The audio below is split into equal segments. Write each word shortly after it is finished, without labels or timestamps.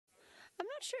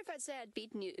not sure if I'd say I'd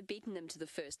beaten them to the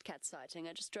first cat sighting.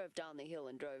 I just drove down the hill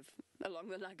and drove along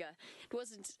the lugger.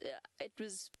 It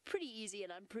was pretty easy,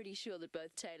 and I'm pretty sure that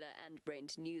both Taylor and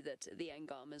Brent knew that the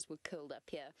Angamas were curled up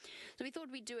here. So we thought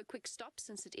we'd do a quick stop,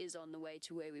 since it is on the way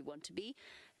to where we want to be,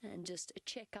 and just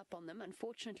check up on them.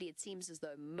 Unfortunately, it seems as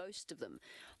though most of them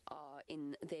are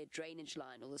in their drainage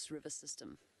line, or this river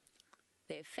system.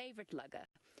 Their favorite lugger.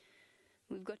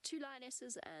 We've got 2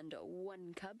 lionesses and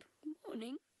 1 cub.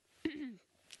 Morning.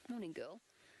 Morning, girl.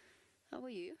 How are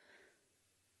you?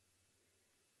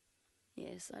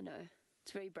 Yes, I know.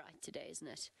 It's very bright today, isn't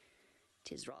it?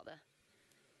 It is rather.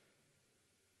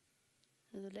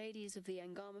 The ladies of the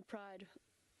Angama pride.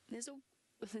 There's a...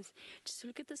 Just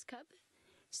look at this cub.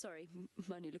 Sorry,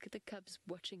 Manu, look at the cubs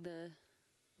watching the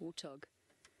warthog.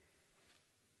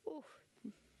 Oh,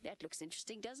 that looks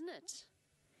interesting, doesn't it?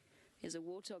 There's a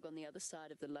warthog on the other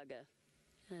side of the lugger.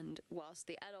 And whilst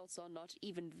the adults are not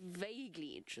even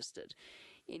vaguely interested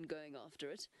in going after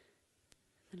it,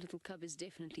 the little cub is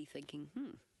definitely thinking,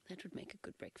 that would make a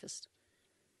good breakfast.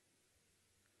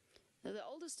 Now the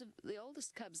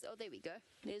oldest cubs, oh, there we go.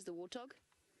 There's the warthog.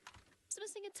 It's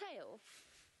missing a tail.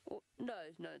 Or,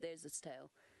 no, there's its tail.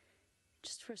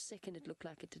 Just for a second it looked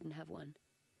like it didn't have one.